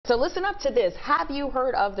So listen up to this. Have you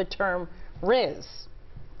heard of the term Rizz?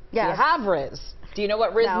 Yes. You have Rizz. Do you know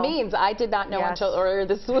what Rizz means? I did not know until earlier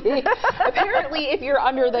this week. Apparently, if you're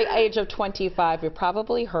under the age of 25, you've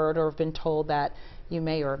probably heard or been told that you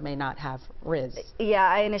may or may not have Rizz. Yeah,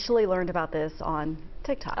 I initially learned about this on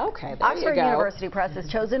TikTok. Okay, there Oxford you go. University Press has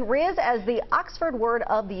chosen Rizz as the Oxford Word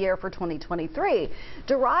of the Year for 2023.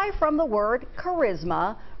 Derived from the word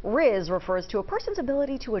charisma, Rizz refers to a person's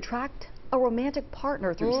ability to attract a romantic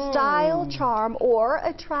partner through style, charm, or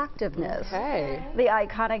attractiveness. Okay. The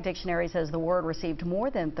iconic dictionary says the word received more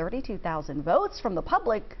than 32,000 votes from the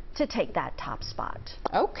public to take that top spot.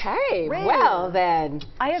 Okay, Rizz. well then.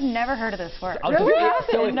 I have never heard of this word. Really?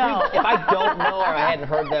 So if I don't know or I hadn't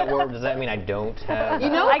heard that word, does that mean I don't have? You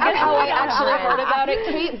know how I actually heard about it?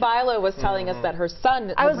 Kate Bilo was telling us that her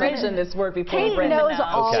son mentioned this word before. Kate knows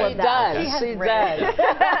all Okay. of that. She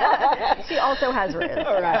does. She also has Rizz.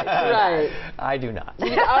 Right. I do not.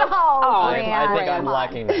 Oh, I man. think I'm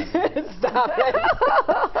lacking that. Stop it.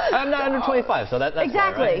 I'm not under 25, so that's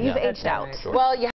Exactly. why, right? You've Yeah. aged out. Sure. Well, you